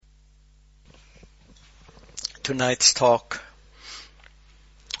Tonight's talk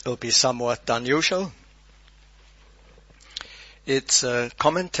will be somewhat unusual. It's a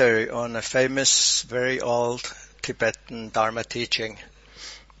commentary on a famous, very old Tibetan Dharma teaching.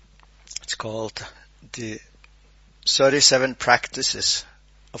 It's called the 37 Practices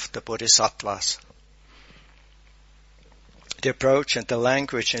of the Bodhisattvas. The approach and the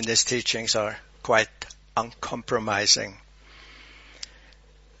language in these teachings are quite uncompromising.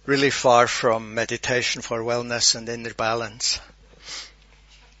 Really far from meditation for wellness and inner balance.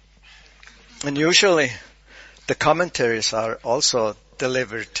 And usually the commentaries are also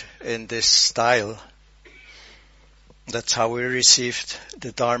delivered in this style. That's how we received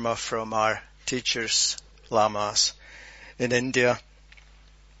the Dharma from our teachers, lamas, in India.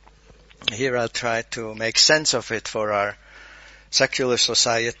 Here I'll try to make sense of it for our secular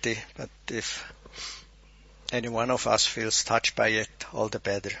society, but if any one of us feels touched by it, all the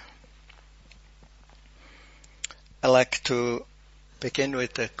better. I like to begin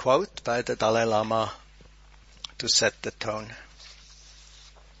with a quote by the Dalai Lama to set the tone.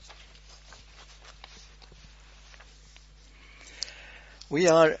 We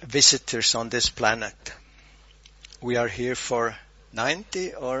are visitors on this planet. We are here for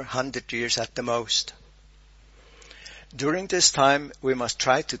 90 or 100 years at the most. During this time, we must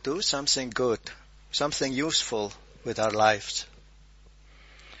try to do something good, something useful with our lives.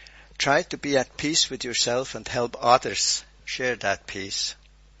 Try to be at peace with yourself and help others share that peace.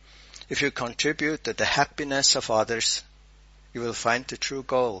 If you contribute to the happiness of others, you will find the true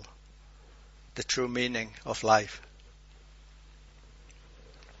goal, the true meaning of life.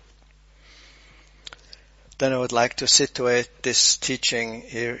 Then I would like to situate this teaching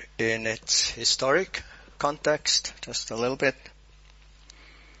here in its historic context, just a little bit.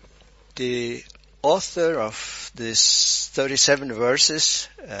 The author of these 37 verses,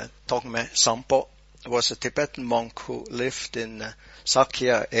 Togme Sampo, was a Tibetan monk who lived in the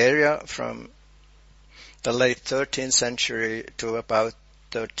Sakya area from the late 13th century to about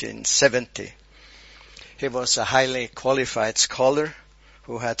 1370. He was a highly qualified scholar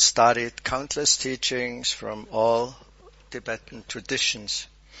who had studied countless teachings from all Tibetan traditions.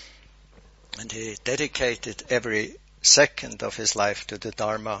 And he dedicated every second of his life to the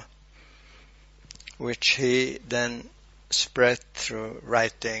Dharma, which he then spread through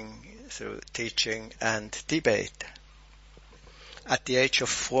writing, through teaching and debate. At the age of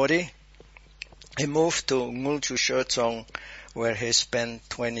 40, he moved to Ngulju Shötsong, where he spent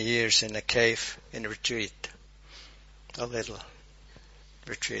 20 years in a cave in retreat. A little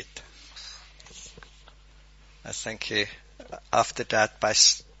retreat. I think after that, by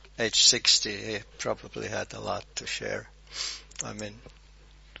age 60, he probably had a lot to share. I mean,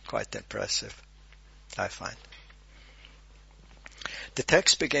 quite impressive, I find. The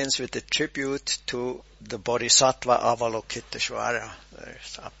text begins with a tribute to the Bodhisattva Avalokiteshvara.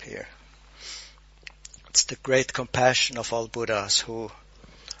 There's up here. It's the great compassion of all Buddhas who,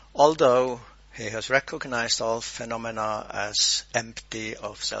 although he has recognized all phenomena as empty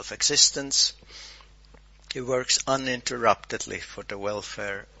of self-existence, he works uninterruptedly for the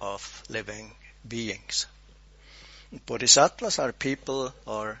welfare of living beings. Bodhisattvas are people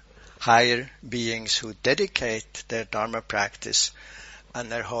or higher beings who dedicate their Dharma practice and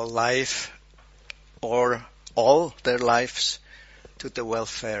their whole life or all their lives to the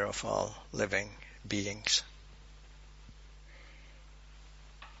welfare of all living beings.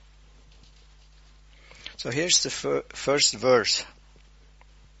 So here's the first verse.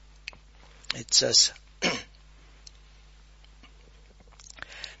 It says,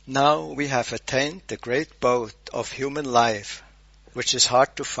 Now we have attained the great abode of human life, which is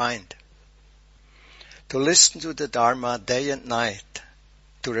hard to find. To listen to the Dharma day and night,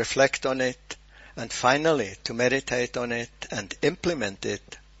 to reflect on it, and finally to meditate on it and implement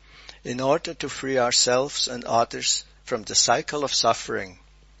it in order to free ourselves and others from the cycle of suffering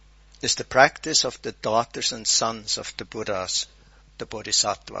is the practice of the daughters and sons of the Buddhas, the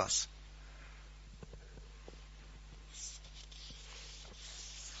Bodhisattvas.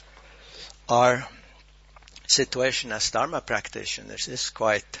 Our situation as Dharma practitioners is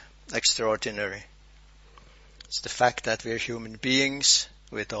quite extraordinary. It's the fact that we're human beings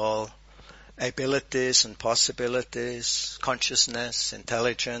with all abilities and possibilities, consciousness,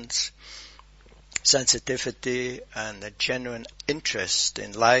 intelligence, sensitivity, and a genuine interest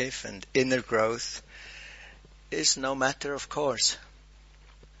in life and inner growth is no matter of course.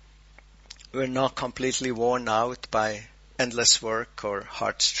 We're not completely worn out by endless work or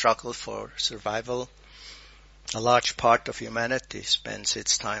hard struggle for survival. A large part of humanity spends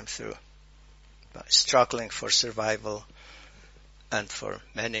its time through by struggling for survival, and for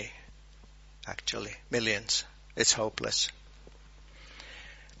many, actually millions, it's hopeless.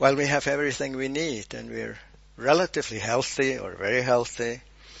 While we have everything we need and we're relatively healthy or very healthy,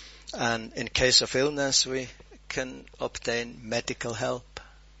 and in case of illness we can obtain medical help,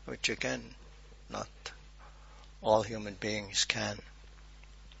 which again, not all human beings can.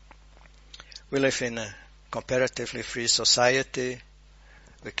 We live in a comparatively free society.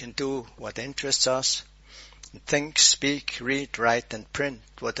 We can do what interests us, think, speak, read, write and print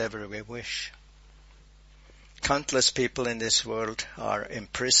whatever we wish. Countless people in this world are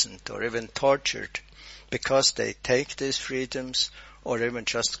imprisoned or even tortured because they take these freedoms or even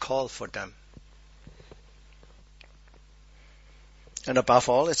just call for them. And above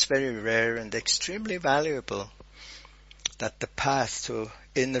all, it's very rare and extremely valuable that the path to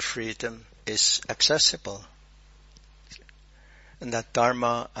inner freedom is accessible and that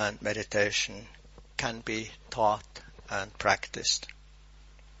Dharma and meditation can be taught and practiced.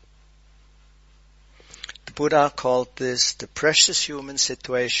 The Buddha called this the precious human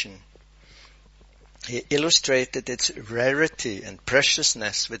situation. He illustrated its rarity and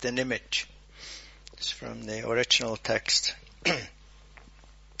preciousness with an image. It's from the original text. I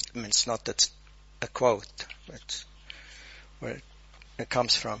mean, it's not a quote, but where it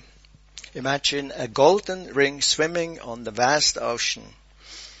comes from. Imagine a golden ring swimming on the vast ocean.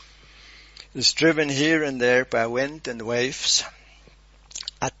 It's driven here and there by wind and waves.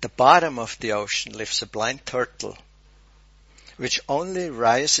 At the bottom of the ocean lives a blind turtle, which only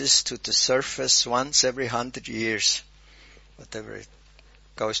rises to the surface once every 100 years. Whatever it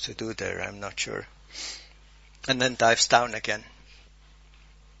goes to do there, I'm not sure. And then dives down again.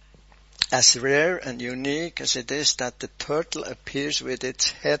 As rare and unique as it is that the turtle appears with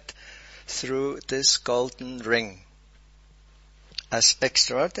its head through this golden ring, as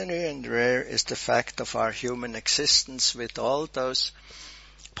extraordinary and rare is the fact of our human existence with all those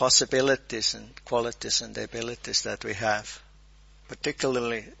possibilities and qualities and abilities that we have,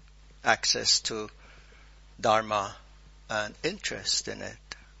 particularly access to Dharma and interest in it.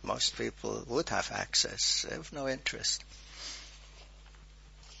 Most people would have access, they have no interest.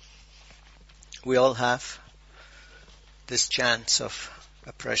 We all have this chance of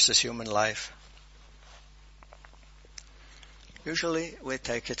a precious human life. Usually we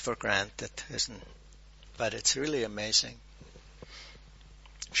take it for granted, but it's really amazing.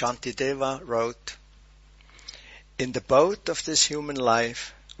 Shantideva wrote, "In the boat of this human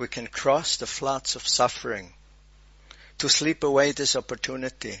life, we can cross the floods of suffering. To sleep away this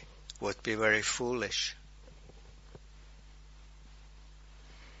opportunity would be very foolish."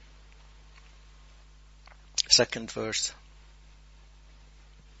 Second verse.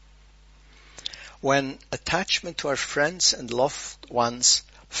 When attachment to our friends and loved ones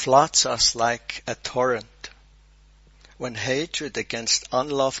floods us like a torrent, when hatred against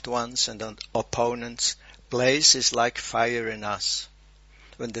unloved ones and opponents blazes like fire in us,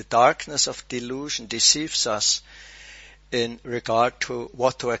 when the darkness of delusion deceives us in regard to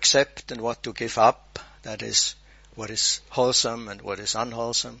what to accept and what to give up, that is, what is wholesome and what is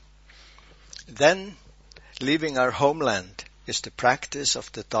unwholesome, then leaving our homeland is the practice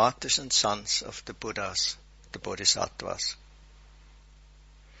of the daughters and sons of the Buddhas, the Bodhisattvas.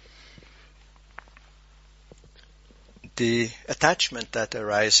 The attachment that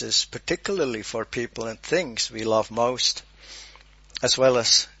arises, particularly for people and things we love most, as well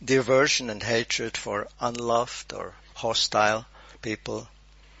as the aversion and hatred for unloved or hostile people,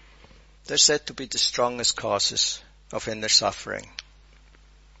 they're said to be the strongest causes of inner suffering.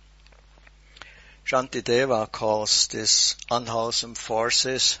 Shantideva calls these unwholesome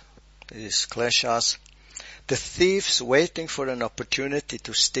forces, these kleshas, the thieves waiting for an opportunity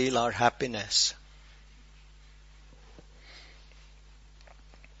to steal our happiness.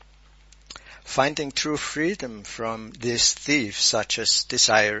 Finding true freedom from these thieves, such as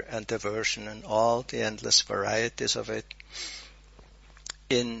desire and aversion and all the endless varieties of it,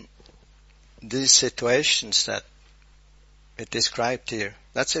 in these situations that it described here,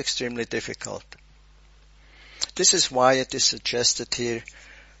 that's extremely difficult. This is why it is suggested here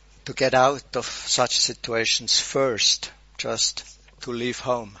to get out of such situations first, just to leave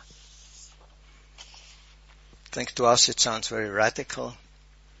home. I think to us it sounds very radical.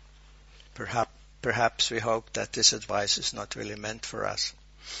 Perhaps we hope that this advice is not really meant for us.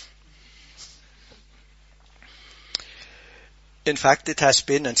 In fact, it has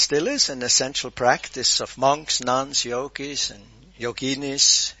been and still is an essential practice of monks, nuns, yogis and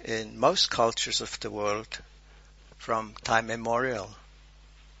yoginis in most cultures of the world from time immemorial.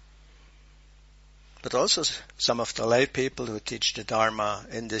 But also some of the lay people who teach the Dharma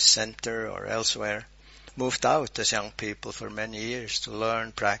in this center or elsewhere moved out as young people for many years to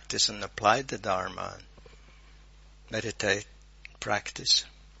learn, practice and apply the Dharma. meditate, practice.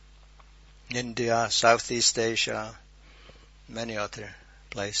 India, Southeast Asia, many other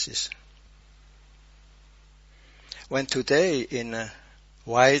places. When today in a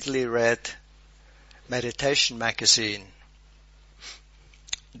widely read meditation magazine,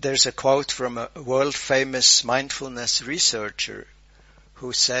 there's a quote from a world-famous mindfulness researcher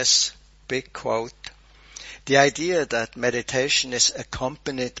who says, big quote, "The idea that meditation is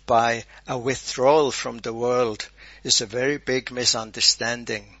accompanied by a withdrawal from the world is a very big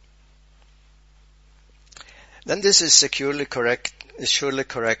misunderstanding." Then this is surely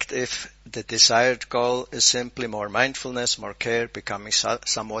correct if the desired goal is simply more mindfulness, more care, becoming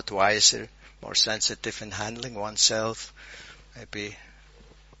somewhat wiser, more sensitive in handling oneself, maybe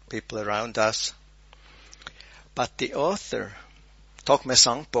people around us. But the author, Tokme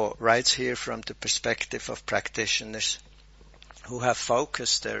Sangpo, writes here from the perspective of practitioners who have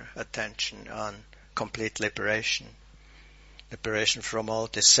focused their attention on complete liberation. Liberation from all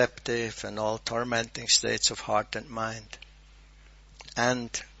deceptive and all tormenting states of heart and mind.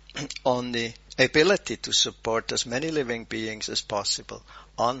 And on the ability to support as many living beings as possible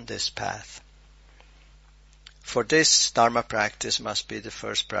on this path. For this, Dharma practice must be the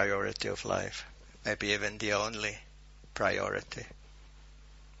first priority of life, maybe even the only priority.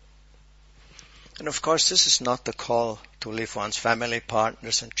 And of course, this is not the call to leave one's family,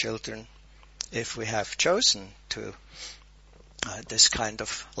 partners and children if we have chosen to this kind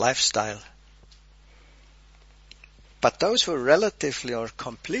of lifestyle. But those who are relatively or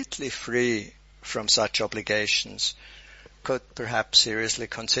completely free from such obligations could perhaps seriously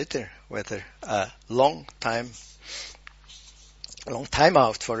consider whether a long time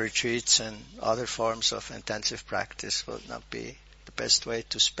out for retreats and other forms of intensive practice would not be the best way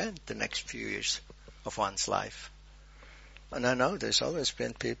to spend the next few years of one's life. And I know there's always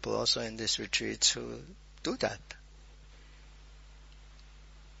been people also in these retreats who do that.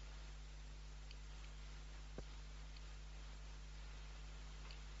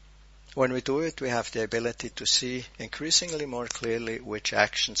 When we do it, we have the ability to see increasingly more clearly which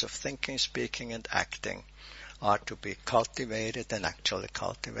actions of thinking, speaking and acting are to be cultivated and actually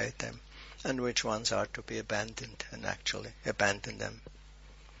cultivate them, and which ones are to be abandoned and actually abandon them.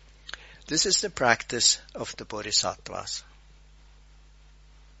 This is the practice of the Bodhisattvas.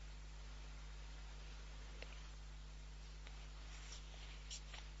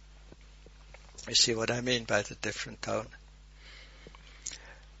 You see what I mean by the different tone?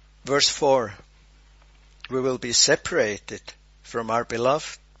 Verse 4, we will be separated from our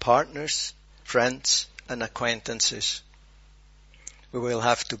beloved partners, friends and acquaintances. We will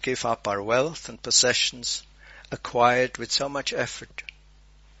have to give up our wealth and possessions acquired with so much effort.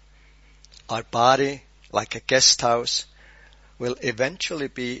 Our body, like a guest house, will eventually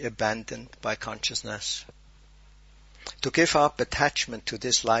be abandoned by consciousness. To give up attachment to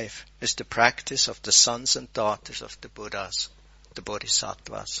this life is the practice of the sons and daughters of the Buddhas, the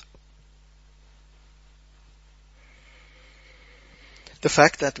Bodhisattvas. The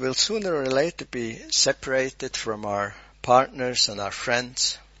fact that we'll sooner or later be separated from our partners and our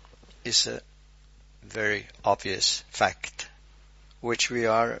friends is a very obvious fact, which we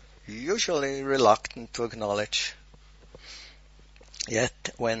are usually reluctant to acknowledge.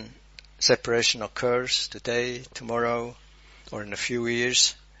 Yet when separation occurs today, tomorrow, or in a few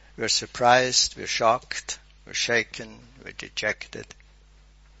years, we're surprised, we're shocked, we're shaken, we're dejected.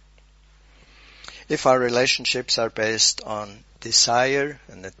 If our relationships are based on desire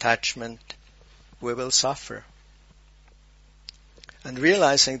and attachment, we will suffer. And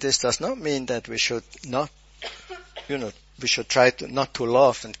realizing this does not mean that we should not, we should try to not to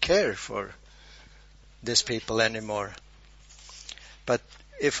love and care for these people anymore. But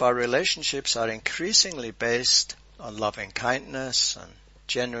if our relationships are increasingly based on loving kindness, on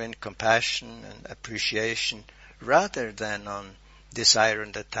genuine compassion and appreciation, rather than on desire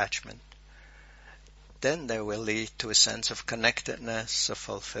and attachment, then they will lead to a sense of connectedness, of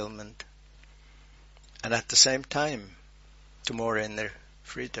fulfillment, and at the same time to more inner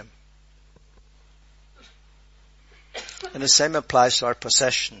freedom. And the same applies to our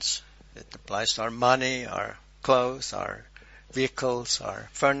possessions. It applies to our money, our clothes, our vehicles, our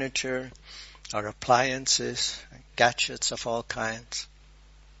furniture, our appliances, gadgets of all kinds.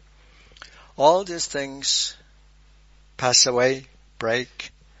 All these things pass away,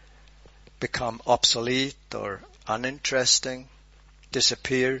 break, become obsolete or uninteresting,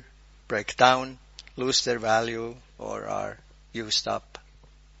 disappear, break down, lose their value, or are used up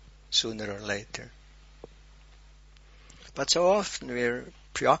sooner or later. But so often we're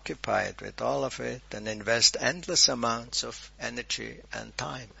preoccupied with all of it and invest endless amounts of energy and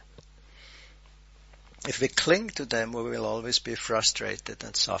time. If we cling to them, we will always be frustrated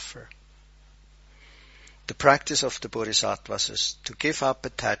and suffer. The practice of the Bodhisattvas is to give up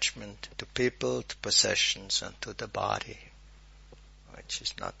attachment to people, to possessions, and to the body, which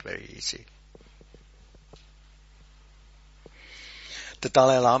is not very easy. The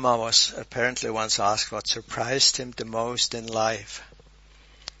Dalai Lama was apparently once asked what surprised him the most in life.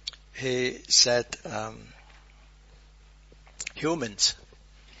 He said, humans,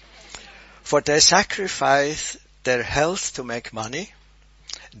 for they sacrifice their health to make money,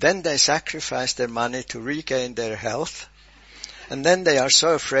 then they sacrifice their money to regain their health, and then they are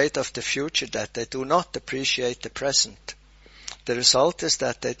so afraid of the future that they do not appreciate the present. The result is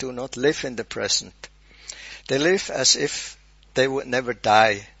that they do not live in the present. They live as if they would never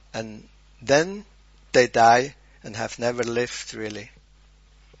die, and then they die and have never lived really.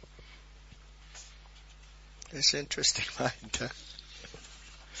 It's interesting mind. Huh?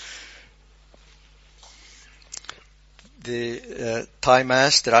 The Thai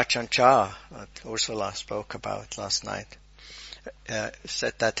master Ajahn Chah, that Ursula spoke about last night,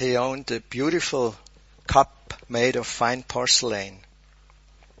 said that he owned a beautiful cup made of fine porcelain.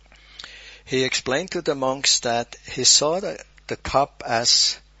 He explained to the monks that he saw the cup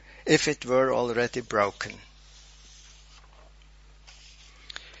as if it were already broken.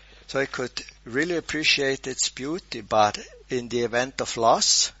 So he could really appreciate its beauty, but in the event of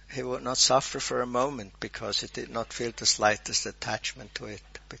loss, he would not suffer for a moment because he did not feel the slightest attachment to it,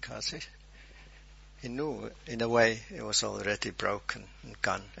 because he knew in a way it was already broken and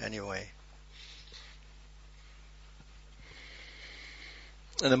gone anyway.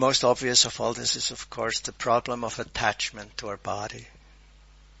 And the most obvious of all this is, of course, the problem of attachment to our body.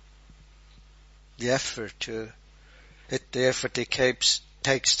 The effort it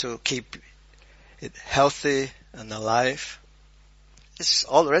takes to keep it healthy and alive is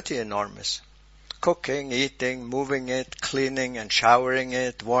already enormous. Cooking, eating, moving it, cleaning and showering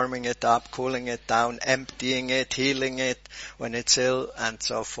it, warming it up, cooling it down, emptying it, healing it when it's ill, and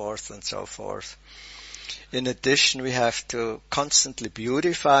so forth and so forth. In addition, we have to constantly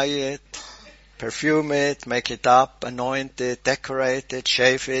beautify it, perfume it, make it up, anoint it, decorate it,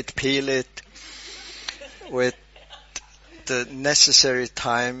 shave it, peel it, with the necessary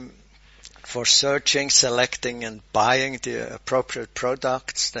time for searching, selecting and buying the appropriate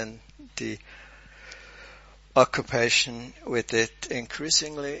products. Then the occupation with it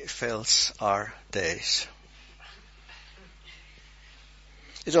increasingly fills our days.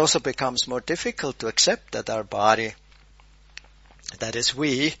 It also becomes more difficult to accept that our body, that is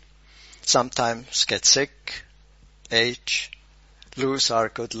we, sometimes get sick, age, lose our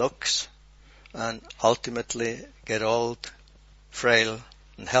good looks, and ultimately get old, frail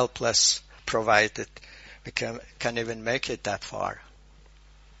and helpless, provided we can even make it that far.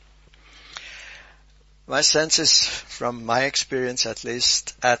 My sense is, from my experience at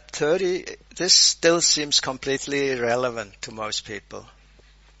least, at 30, this still seems completely irrelevant to most people.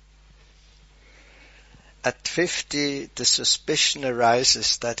 At 50, the suspicion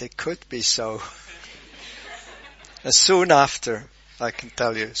arises that it could be so. And soon after, I can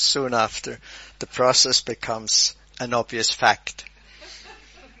tell you, soon after, the process becomes an obvious fact.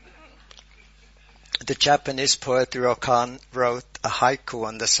 The Japanese poet Ryokan wrote a haiku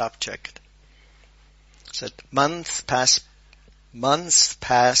on the subject. He said, months pass,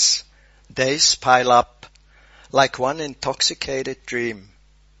 days pile up, like one intoxicated dream.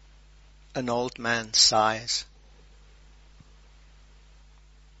 An old man sighs.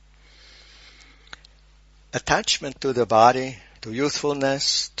 Attachment to the body, to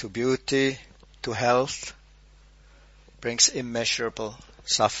youthfulness, to beauty, to health, brings immeasurable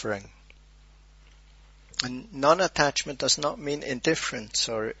suffering. And non-attachment does not mean indifference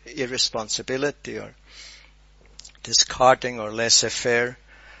or irresponsibility or discarding or laissez-faire,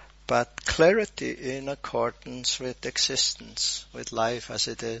 but clarity in accordance with existence, with life as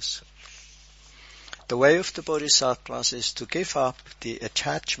it is. The way of the Bodhisattvas is to give up the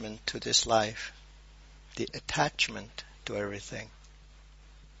attachment to this life, the attachment to everything.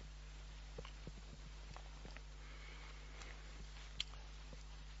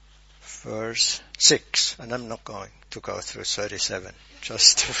 Verse 6, and I'm not going to go through 37,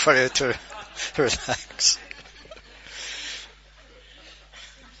 just for you to relax.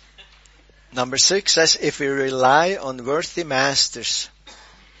 Number 6 says, if we rely on worthy masters,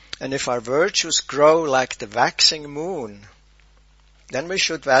 and if our virtues grow like the waxing moon, then we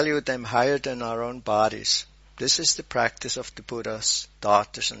should value them higher than our own bodies. This is the practice of the Buddha's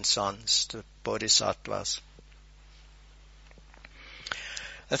daughters and sons, the Bodhisattvas.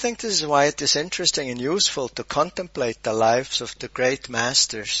 I think this is why it is interesting and useful to contemplate the lives of the great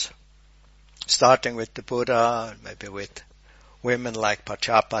masters. starting with the Buddha, maybe with women like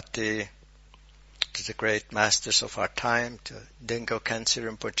Pachapati, to the great masters of our time, to Dingo Khyentse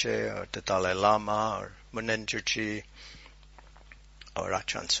Rinpoche, or the Dalai Lama, or Munindraji, or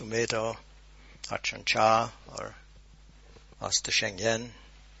Ajahn Sumedho, Ajahn Chah, or Master Sheng Yen.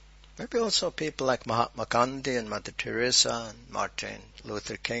 Maybe also people like Mahatma Gandhi and Mother Teresa and Martin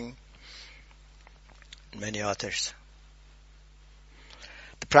Luther King, and many others.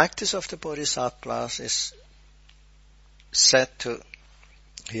 The practice of the Bodhisattvas is set to,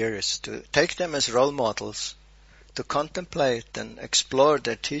 here is to take them as role models, to contemplate and explore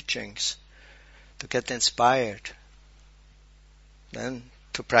their teachings, to get inspired, then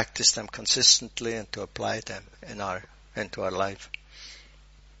to practice them consistently and to apply them into our life.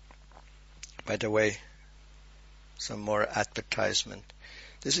 By the way, some more advertisement.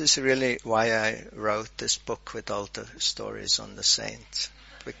 This is really why I wrote this book with all the stories on the saints,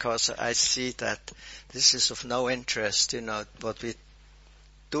 because I see that this is of no interest. What we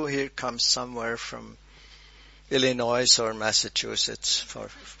do here comes somewhere from Illinois or Massachusetts for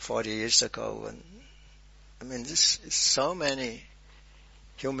 40 years ago. And I mean, this is so many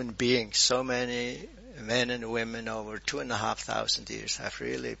human beings, so many men and women over 2,500 years have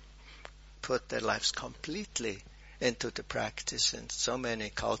really put their lives completely into the practice in so many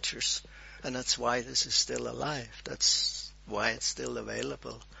cultures. And that's why this is still alive. That's why it's still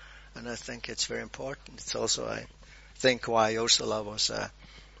available. And I think it's very important. It's also, I think, why Ursula was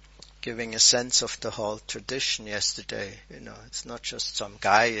giving a sense of the whole tradition yesterday. It's not just some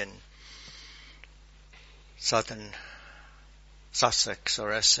guy in southern Sussex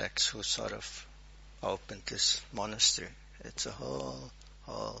or Essex who sort of opened this monastery. It's a whole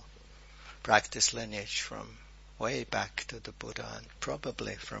practice lineage from way back to the Buddha and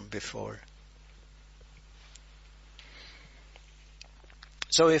probably from before.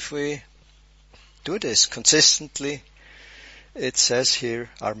 So if we do this consistently, it says here,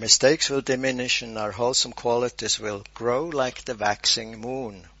 our mistakes will diminish and our wholesome qualities will grow like the waxing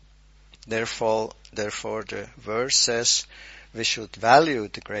moon. Therefore the verse says, we should value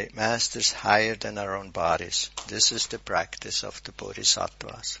the great masters higher than our own bodies. This is the practice of the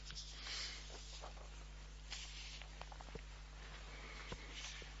Bodhisattvas.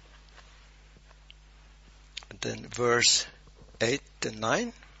 And then verse 8 and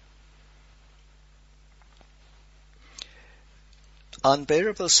 9.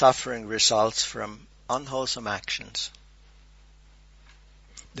 Unbearable suffering results from unwholesome actions.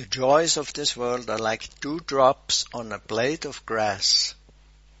 The joys of this world are like dewdrops on a blade of grass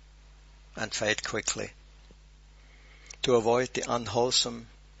and fade quickly. To avoid the unwholesome,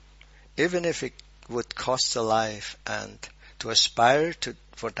 even if it would cost a life, and to aspire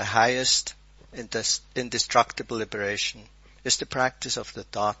for the highest indestructible liberation is the practice of the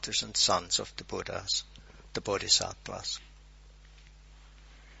daughters and sons of the Buddhas, the Bodhisattvas.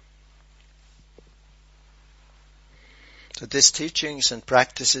 So these teachings and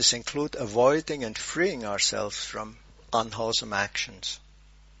practices include avoiding and freeing ourselves from unwholesome actions.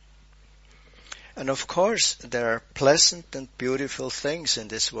 And of course, there are pleasant and beautiful things in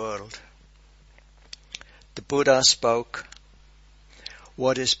this world. The Buddha spoke,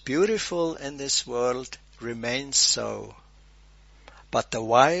 "What is beautiful in this world remains so, but the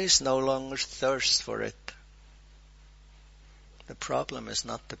wise no longer thirst for it." The problem is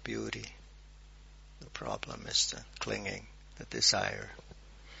not the beauty. The problem is the clinging, the desire.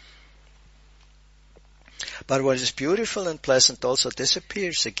 But what is beautiful and pleasant also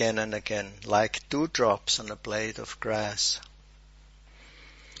disappears again and again, like dewdrops on a blade of grass.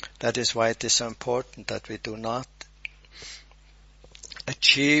 That is why it is so important that we do not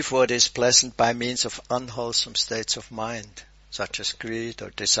achieve what is pleasant by means of unwholesome states of mind, such as greed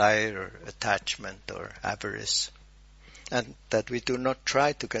or desire or attachment or avarice. And that we do not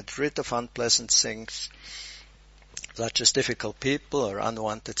try to get rid of unpleasant things, such as difficult people or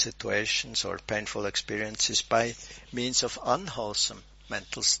unwanted situations or painful experiences, by means of unwholesome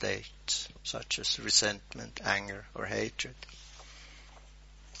mental states, such as resentment, anger, or hatred.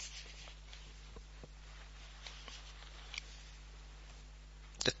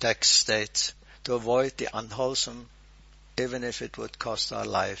 The text states, to avoid the unwholesome, even if it would cost our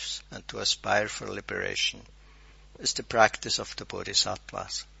lives, and to aspire for liberation, is the practice of the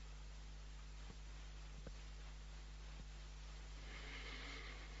Bodhisattvas.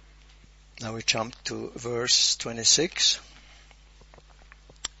 Now we jump to verse 26.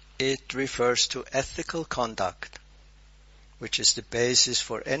 It refers to ethical conduct, which is the basis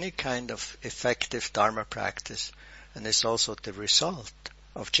for any kind of effective Dharma practice, and is also the result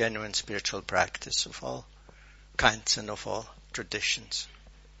of genuine spiritual practice of all kinds and of all traditions.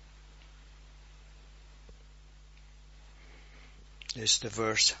 is the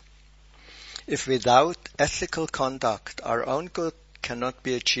verse. If without ethical conduct our own good cannot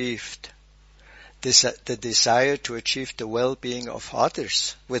be achieved, the desire to achieve the well-being of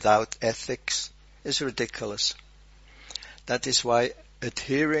others without ethics is ridiculous. That is why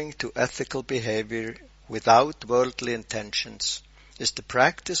adhering to ethical behavior without worldly intentions is the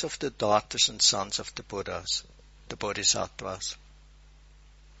practice of the daughters and sons of the Buddhas, the Bodhisattvas.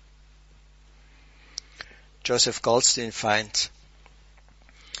 Joseph Goldstein finds,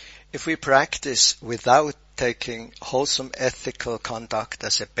 if we practice without taking wholesome ethical conduct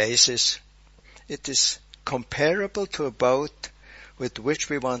as a basis, it is comparable to a boat with which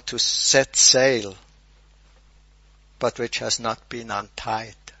we want to set sail, but which has not been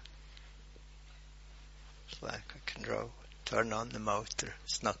untied. It's like I can turn on the motor,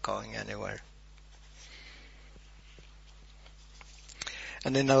 it's not going anywhere.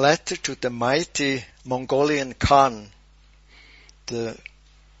 And in a letter to the mighty Mongolian Khan, the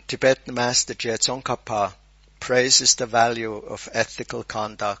Tibetan master Tsongkhapa praises the value of ethical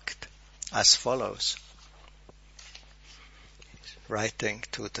conduct as follows. He's writing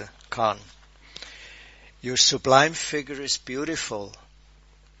to the Khan. Your sublime figure is beautiful,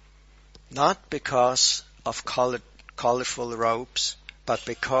 not because of colorful robes, but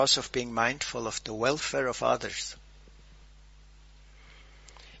because of being mindful of the welfare of others.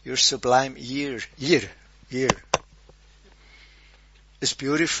 Your sublime ear is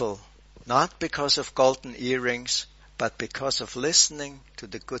beautiful, not because of golden earrings, but because of listening to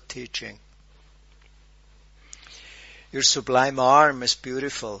the good teaching. Your sublime arm is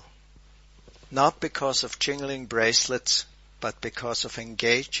beautiful, not because of jingling bracelets, but because of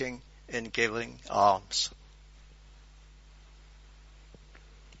engaging in giving alms.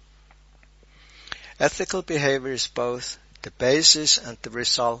 Ethical behavior is both the basis and the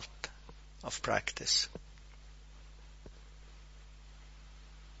result of practice.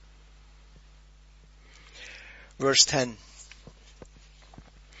 Verse 10.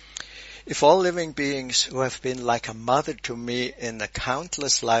 If all living beings who have been like a mother to me in the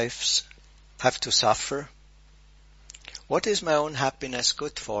countless lives have to suffer, what is my own happiness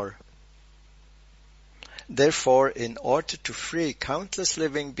good for? Therefore, in order to free countless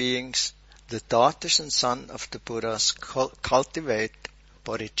living beings, the daughters and sons of the Buddhas cultivate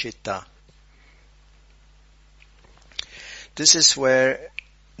bodhicitta. This is where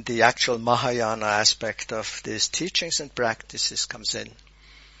the actual Mahayana aspect of these teachings and practices comes in.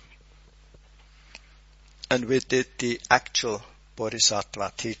 And with it, the actual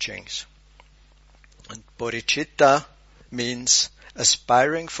Bodhisattva teachings. And bodhicitta means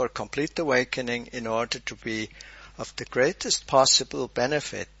aspiring for complete awakening in order to be of the greatest possible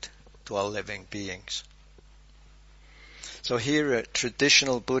benefit to all living beings. So here a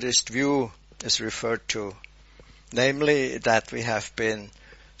traditional Buddhist view is referred to, namely that we have been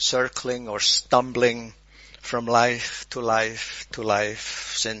circling or stumbling from life to life to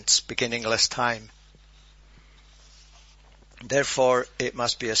life since beginningless time. Therefore, it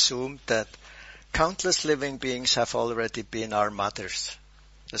must be assumed that countless living beings have already been our mothers,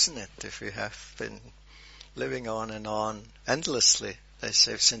 isn't it? If we have been living on and on endlessly, they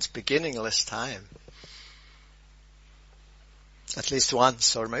say, since beginningless time. At least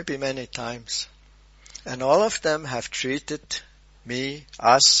once, or maybe many times. And all of them have treated me,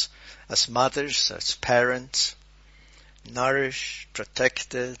 us, as mothers, as parents, nourished,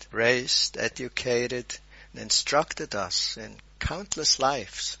 protected, raised, educated, and instructed us in countless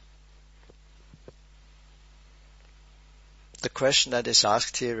lives. The question that is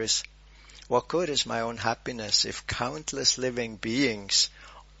asked here is, what good is my own happiness if countless living beings,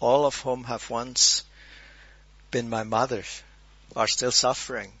 all of whom have once been my mothers, are still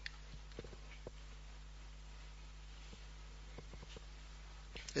suffering?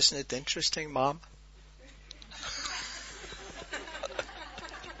 Isn't it interesting, Mom?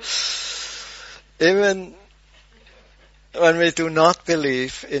 Even when we do not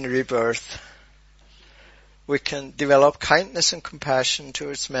believe in rebirth, we can develop kindness and compassion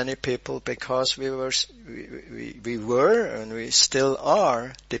towards many people because we were and we still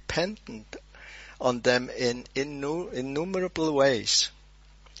are dependent on them in innumerable ways.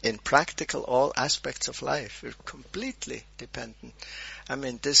 In practical all aspects of life, we're completely dependent. I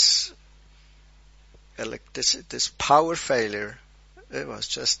mean, this power failure, it was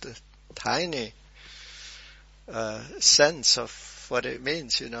just a tiny sense of what it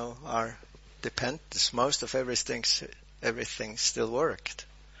means, our dependence. Most of everything still worked.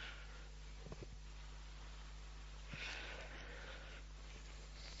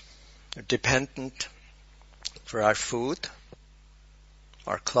 We're dependent for our food,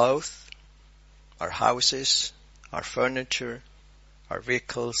 our clothes, our houses, our furniture, our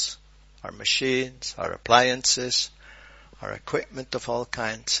vehicles, our machines, our appliances, our equipment of all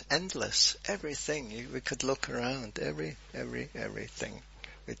kinds, endless, everything. We could look around, everything.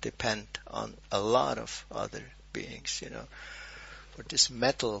 We depend on a lot of other beings, for this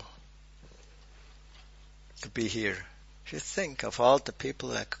metal to be here. If you think of all the people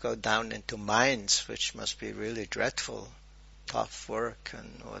that go down into mines, which must be really dreadful, tough work and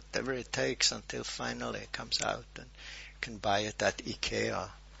whatever it takes until finally it comes out and you can buy it at IKEA.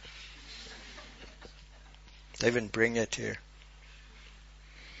 They even bring it here.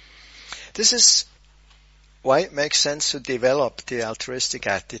 This is why it makes sense to develop the altruistic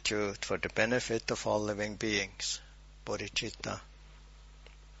attitude for the benefit of all living beings. Bodhicitta.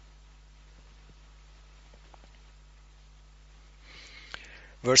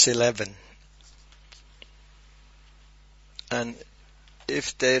 Verse 11. And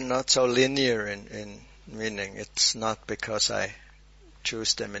if they're not so linear in meaning, it's not because I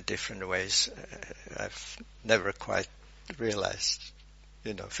choose them in different ways. I've never quite realized,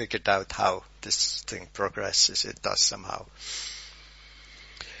 figured out how this thing progresses. It does somehow.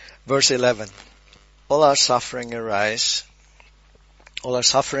 Verse 11. All our sufferings arise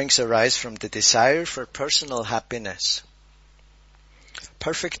from the desire for personal happiness.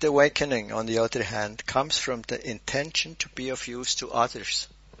 Perfect awakening, on the other hand, comes from the intention to be of use to others.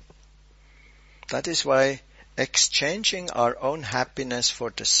 That is why exchanging our own happiness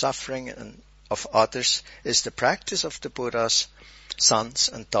for the suffering of others is the practice of the Buddha's sons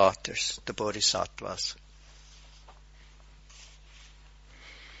and daughters, the Bodhisattvas.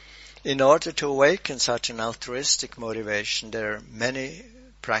 In order to awaken such an altruistic motivation, there are many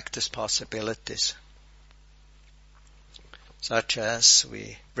practice possibilities, such as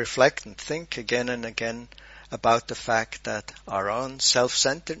we reflect and think again and again about the fact that our own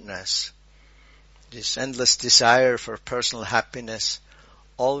self-centeredness, this endless desire for personal happiness,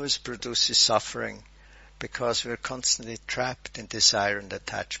 always produces suffering because we're constantly trapped in desire and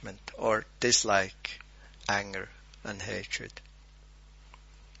attachment or dislike, anger and hatred.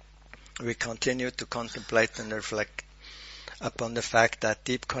 We continue to contemplate and reflect upon the fact that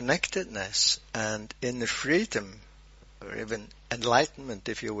deep connectedness and inner freedom, or even enlightenment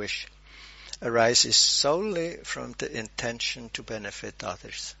if you wish, arises solely from the intention to benefit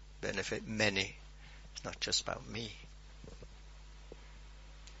others, benefit many. It's not just about me.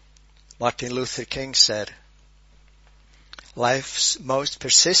 Martin Luther King said, life's most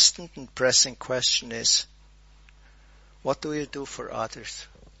persistent and pressing question is, what do you do for others?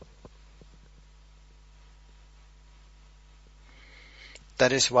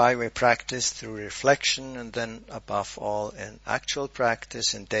 That is why we practice through reflection and then above all in actual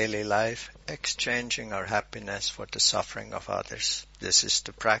practice in daily life, exchanging our happiness for the suffering of others. This is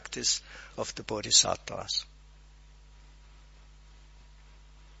the practice of the Bodhisattvas.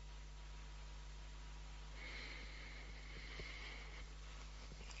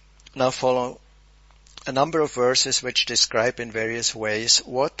 Now follow a number of verses which describe in various ways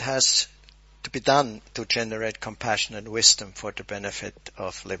what has to be done to generate compassion and wisdom for the benefit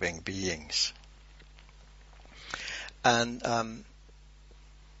of living beings. And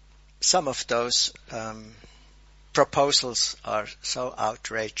some of those proposals are so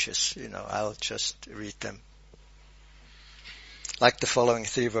outrageous, I'll just read them. Like the following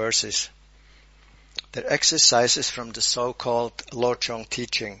 3 verses. They're exercises from the so-called Lojong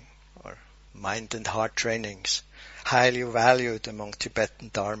teaching, or mind and heart trainings, highly valued among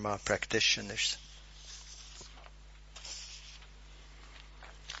Tibetan Dharma practitioners.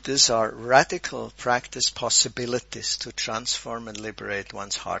 These are radical practice possibilities to transform and liberate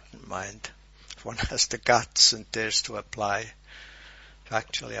one's heart and mind. If one has the guts and dares to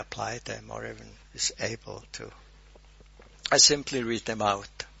actually apply them, or even is able to. I simply read them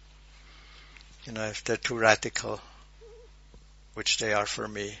out. If they're too radical, which they are for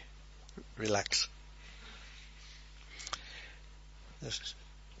me, relax.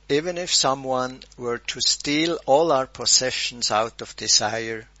 Even if someone were to steal all our possessions out of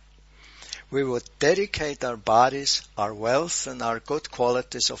desire, we would dedicate our bodies, our wealth, and our good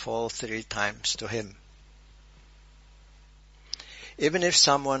qualities of all 3 times to him. Even if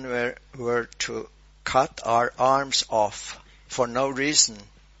someone were to cut our arms off for no reason,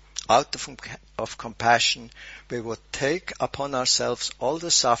 out of compassion, we would take upon ourselves all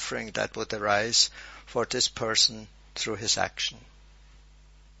the suffering that would arise for this person through his action.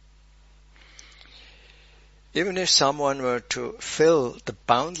 Even if someone were to fill the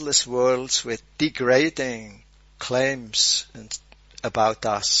boundless worlds with degrading claims about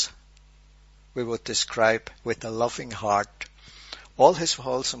us, we would describe with a loving heart all his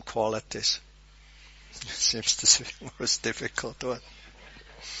wholesome qualities. It seems the most difficult one.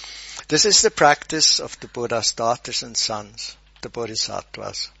 This is the practice of the Buddha's daughters and sons, the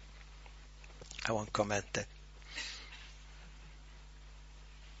Bodhisattvas. I won't comment it.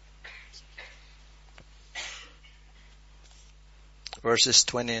 Verses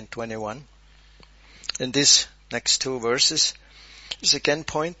 20 and 21. In these next two verses, is again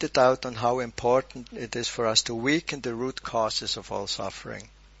pointed out on how important it is for us to weaken the root causes of all suffering,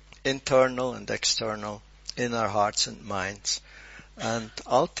 internal and external, in our hearts and minds, and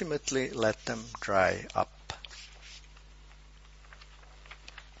ultimately let them dry up.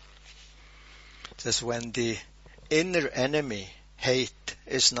 It says, when the inner enemy, hate,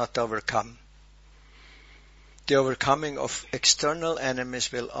 is not overcome, the overcoming of external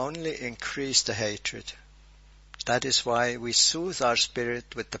enemies will only increase the hatred. That is why we soothe our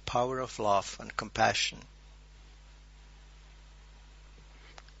spirit with the power of love and compassion.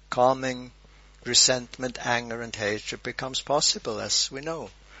 Calming resentment, anger and hatred becomes possible, as we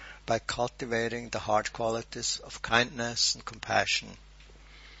know, by cultivating the heart qualities of kindness and compassion,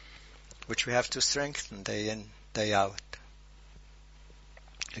 which we have to strengthen day in, day out.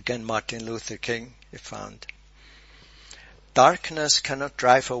 Again, Martin Luther King, he found, darkness cannot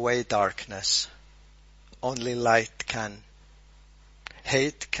drive away darkness. Only light can.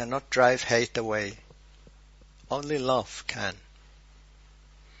 Hate cannot drive hate away. Only love can.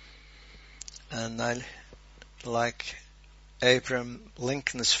 And I like Abraham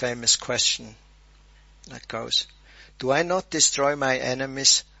Lincoln's famous question that goes, do I not destroy my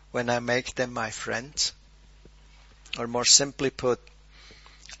enemies when I make them my friends? Or more simply put,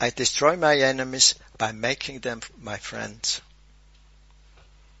 I destroy my enemies by making them my friends.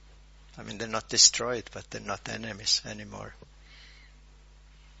 I mean, they're not destroyed, but they're not enemies anymore.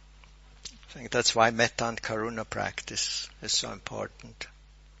 I think that's why metta and karuna practice is so important.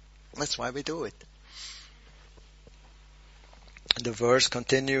 That's why we do it. And the verse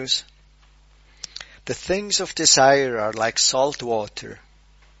continues, the things of desire are like salt water.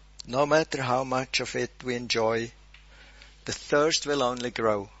 No matter how much of it we enjoy, the thirst will only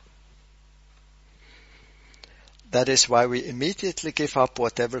grow. That is why we immediately give up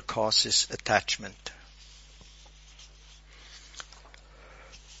whatever causes attachment.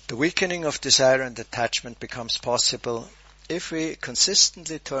 The weakening of desire and attachment becomes possible if we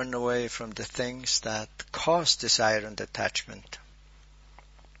consistently turn away from the things that cause desire and attachment.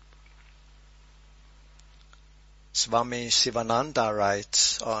 Swami Sivananda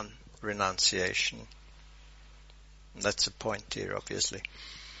writes on renunciation. That's the point here, obviously.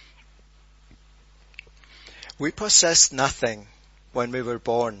 We possessed nothing when we were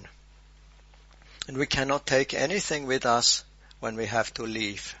born, and we cannot take anything with us when we have to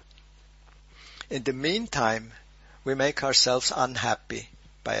leave. In the meantime, we make ourselves unhappy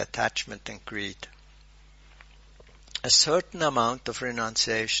by attachment and greed. A certain amount of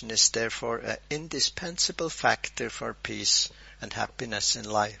renunciation is therefore an indispensable factor for peace and happiness in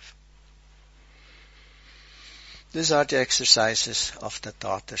life. These are the exercises of the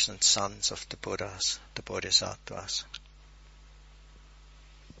daughters and sons of the Buddhas, the Bodhisattvas.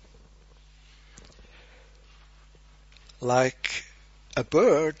 Like a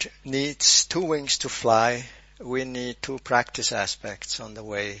bird needs two wings to fly, we need two practice aspects on the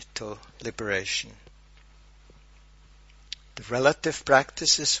way to liberation. The relative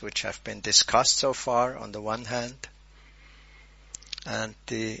practices which have been discussed so far on the one hand, and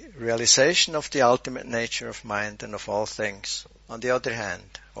the realization of the ultimate nature of mind and of all things on the other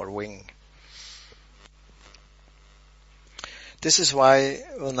hand, or wing. This is why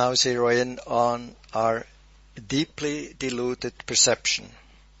we'll now zero in on our deeply deluded perception.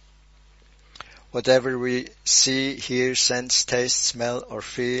 Whatever we see, hear, sense, taste, smell, or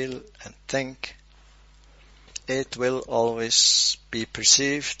feel and think, it will always be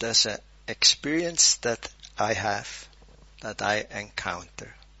perceived as an experience that I have, that I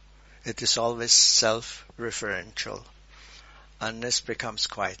encounter. It is always self-referential. And this becomes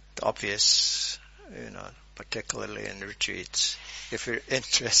quite obvious, particularly in retreats. If you're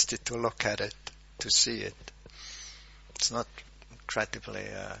interested to look at it, to see it. It's not incredibly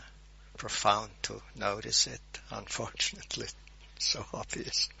profound to notice it, unfortunately. So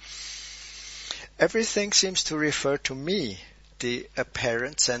obvious. Everything seems to refer to me, the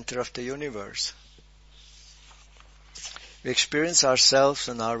apparent center of the universe. We experience ourselves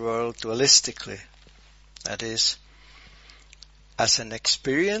and our world dualistically. That is, as an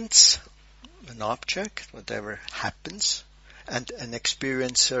experience, an object, whatever happens, and an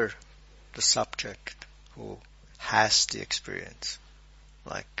experiencer, the subject who has the experience.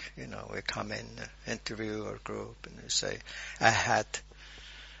 Like, we come in an interview or group and we say, I had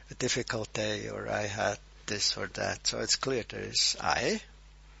a difficult day, or I had this or that. So it's clear there is I,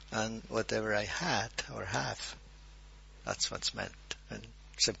 and whatever I had or have. That's what's meant in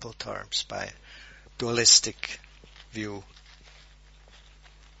simple terms by dualistic view.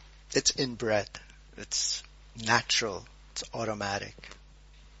 It's inbred, it's natural, it's automatic.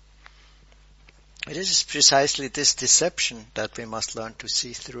 It is precisely this deception that we must learn to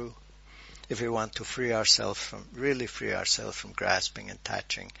see through if we want to really free ourselves from grasping and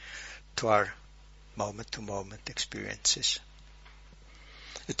attaching to our moment-to-moment experiences.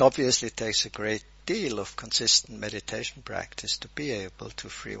 It obviously takes a great deal of consistent meditation practice to be able to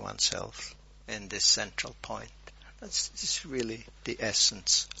free oneself in this central point. That's really the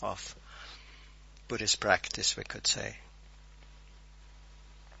essence of Buddhist practice, we could say.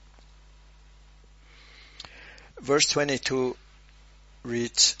 Verse 22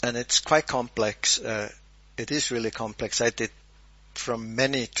 reads, and it's quite complex. It is really complex. I did, from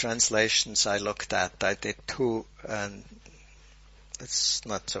many translations I looked at, I did two, and it's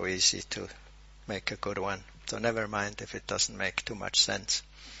not so easy to make a good one. So never mind if it doesn't make too much sense.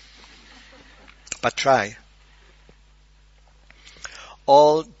 But try.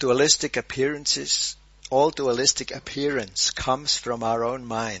 All dualistic appearance comes from our own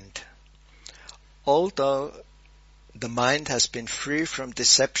mind. Although the mind has been free from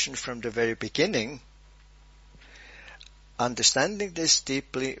deception from the very beginning, understanding this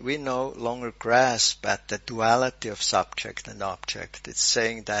deeply, we no longer grasp at the duality of subject and object. It's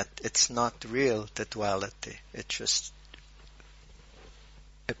saying that it's not real, the duality. It just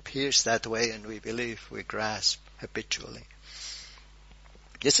appears that way, and we believe, we grasp habitually.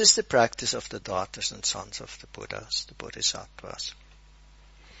 This is the practice of the daughters and sons of the Buddhas, the Bodhisattvas.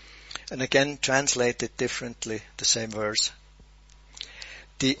 And again, translated differently, the same verse.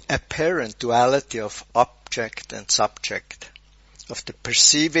 The apparent duality of object and subject, of the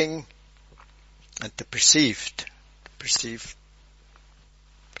perceiving and the perceived, perceiving.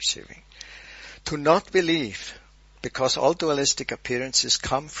 To not believe, because all dualistic appearances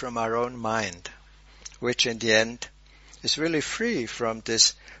come from our own mind, which in the end is really free from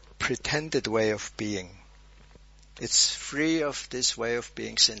this pretended way of being. It's free of this way of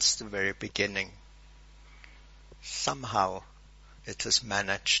being since the very beginning. Somehow it has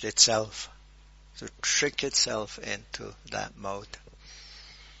managed itself to trick itself into that mode.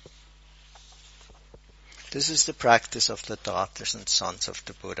 This is the practice of the daughters and sons of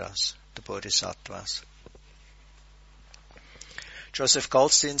the Buddhas, the Bodhisattvas. Joseph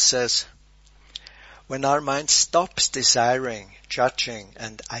Goldstein says, when our mind stops desiring, judging,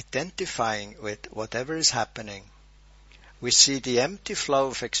 and identifying with whatever is happening, we see the empty flow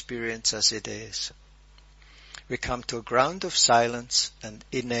of experience as it is. We come to a ground of silence and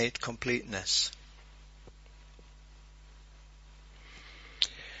innate completeness.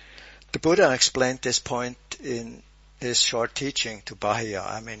 The Buddha explained this point in his short teaching to Bahia.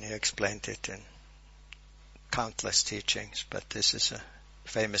 He explained it in countless teachings, but this is a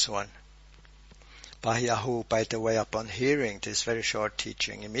famous one. Bahia, who, by the way, upon hearing this very short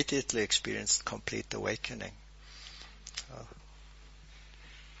teaching, immediately experienced complete awakening.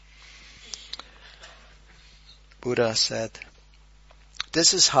 Buddha said,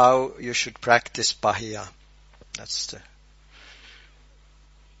 this is how you should practice Bahia. That's the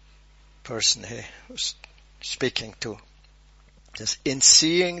person he was speaking to. Just in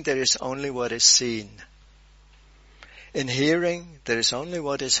seeing, there is only what is seen. In hearing, there is only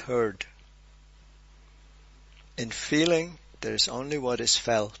what is heard. In feeling, there is only what is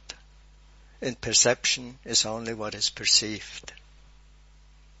felt. In perception is only what is perceived.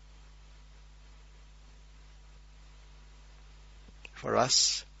 For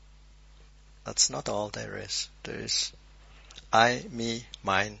us, that's not all there is. There is I, me,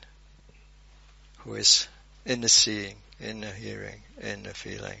 mine, who is in the seeing, in the hearing, in the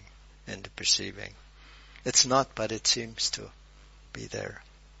feeling, in the perceiving. It's not, but it seems to be there.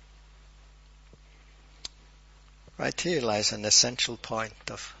 Right here lies an essential point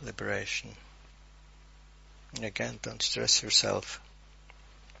of liberation. And again, don't stress yourself,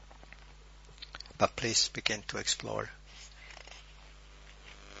 but please begin to explore.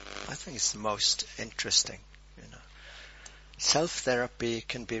 I think it's the most interesting. Self-therapy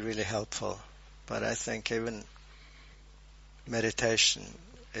can be really helpful, but I think even meditation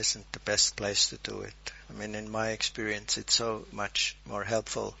isn't the best place to do it. In my experience, it's so much more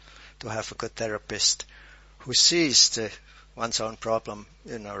helpful to have a good therapist who sees one's own problem,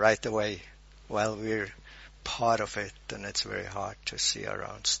 right away, while we're part of it, and it's very hard to see our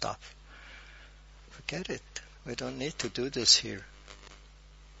own stuff. Forget it. We don't need to do this here.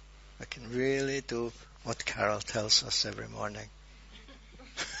 I can really do what Carol tells us every morning.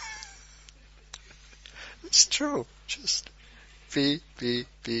 It's true. Just be,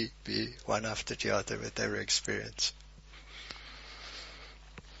 one after the other with every experience.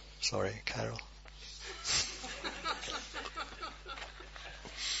 Sorry, Carol.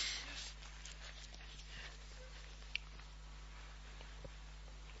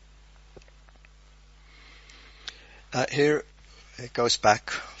 Here it goes back,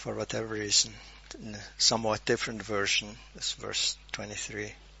 for whatever reason, in a somewhat different version. This verse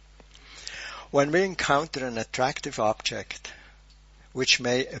 23. When we encounter an attractive object, which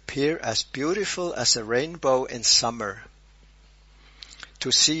may appear as beautiful as a rainbow in summer,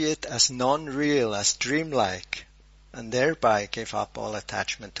 to see it as non-real, as dreamlike, and thereby give up all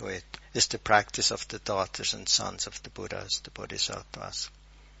attachment to it, is the practice of the daughters and sons of the Buddhas, the Bodhisattvas.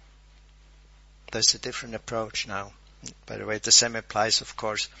 There's a different approach now. By the way, the same applies, of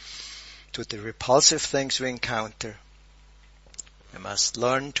course, to the repulsive things we encounter. We must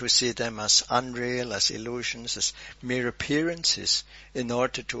learn to see them as unreal, as illusions, as mere appearances, in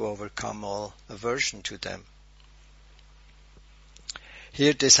order to overcome all aversion to them.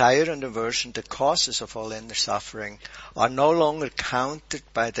 Here, desire and aversion, the causes of all inner suffering, are no longer countered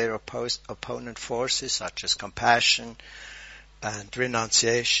by their opponent forces, such as compassion and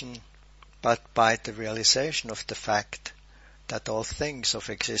renunciation, but by the realization of the fact that all things of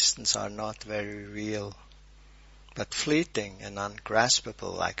existence are not very real, but fleeting and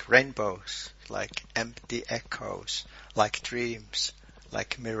ungraspable, like rainbows, like empty echoes, like dreams,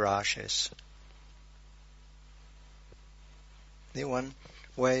 like mirages. The one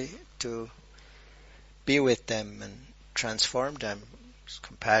way to be with them and transform them is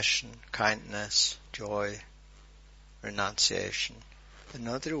compassion, kindness, joy, renunciation.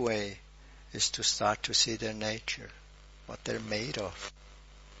 Another way is to start to see their nature, what they're made of,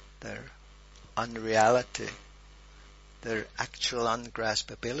 their unreality, their actual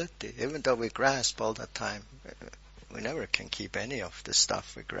ungraspability. Even though we grasp all the time, we never can keep any of the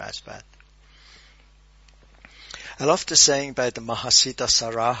stuff we grasp at. I love the saying by the Mahasiddha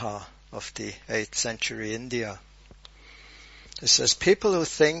Saraha of the 8th century India. It says, people who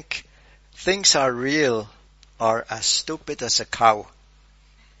think things are real are as stupid as a cow.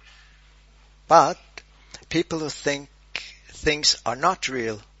 But people who think things are not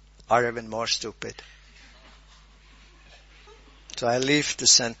real are even more stupid. So I leave the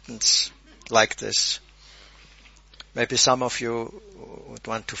sentence like this. Maybe some of you would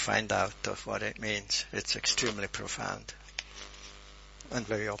want to find out of what it means. It's extremely profound and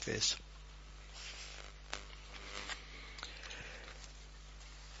very obvious.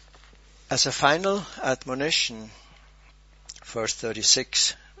 As a final admonition, verse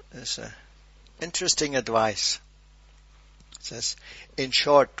 36 is interesting advice. It says, in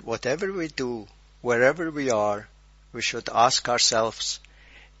short, whatever we do, wherever we are, we should ask ourselves,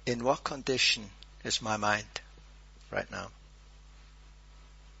 in what condition is my mind right now?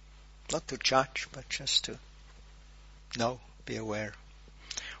 Not to judge, but just to know, be aware.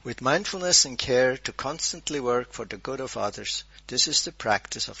 With mindfulness and care to constantly work for the good of others, this is the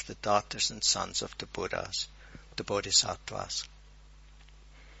practice of the daughters and sons of the Buddhas, the Bodhisattvas.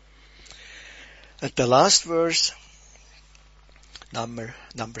 At the last verse, number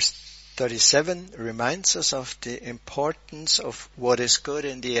 37, reminds us of the importance of what is good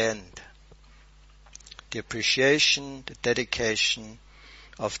in the end. The appreciation, the dedication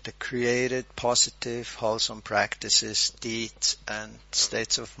of the created, positive, wholesome practices, deeds, and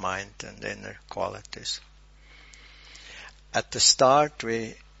states of mind and inner qualities. At the start,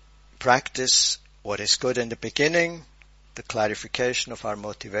 we practice what is good in the beginning, the clarification of our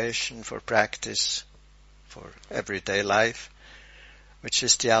motivation for practice, for everyday life, which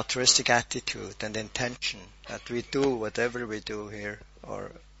is the altruistic attitude and intention that we do whatever we do here or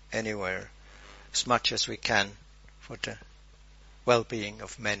anywhere, as much as we can for the well-being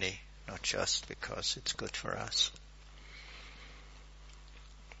of many, not just because it's good for us.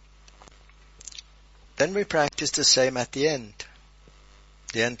 Then we practice the same at the end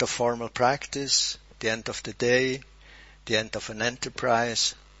of formal practice, the end of the day, the end of an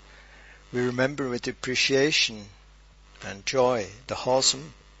enterprise. We remember with appreciation and joy the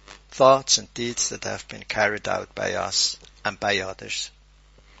wholesome thoughts and deeds that have been carried out by us and by others.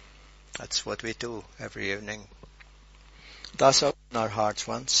 That's what we do every evening. Thus open our hearts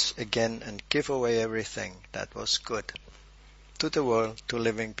once again and give away everything that was good to the world, to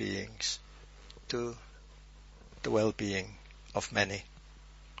living beings, to the well-being of many.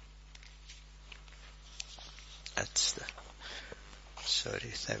 That's the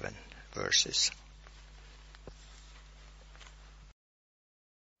 37 verses.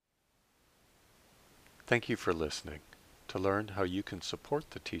 Thank you for listening. To learn how you can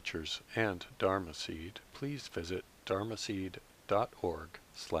support the teachers and Dharma Seed, please visit dharmaseed.org.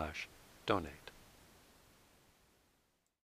 meditationszentrum.org/donate.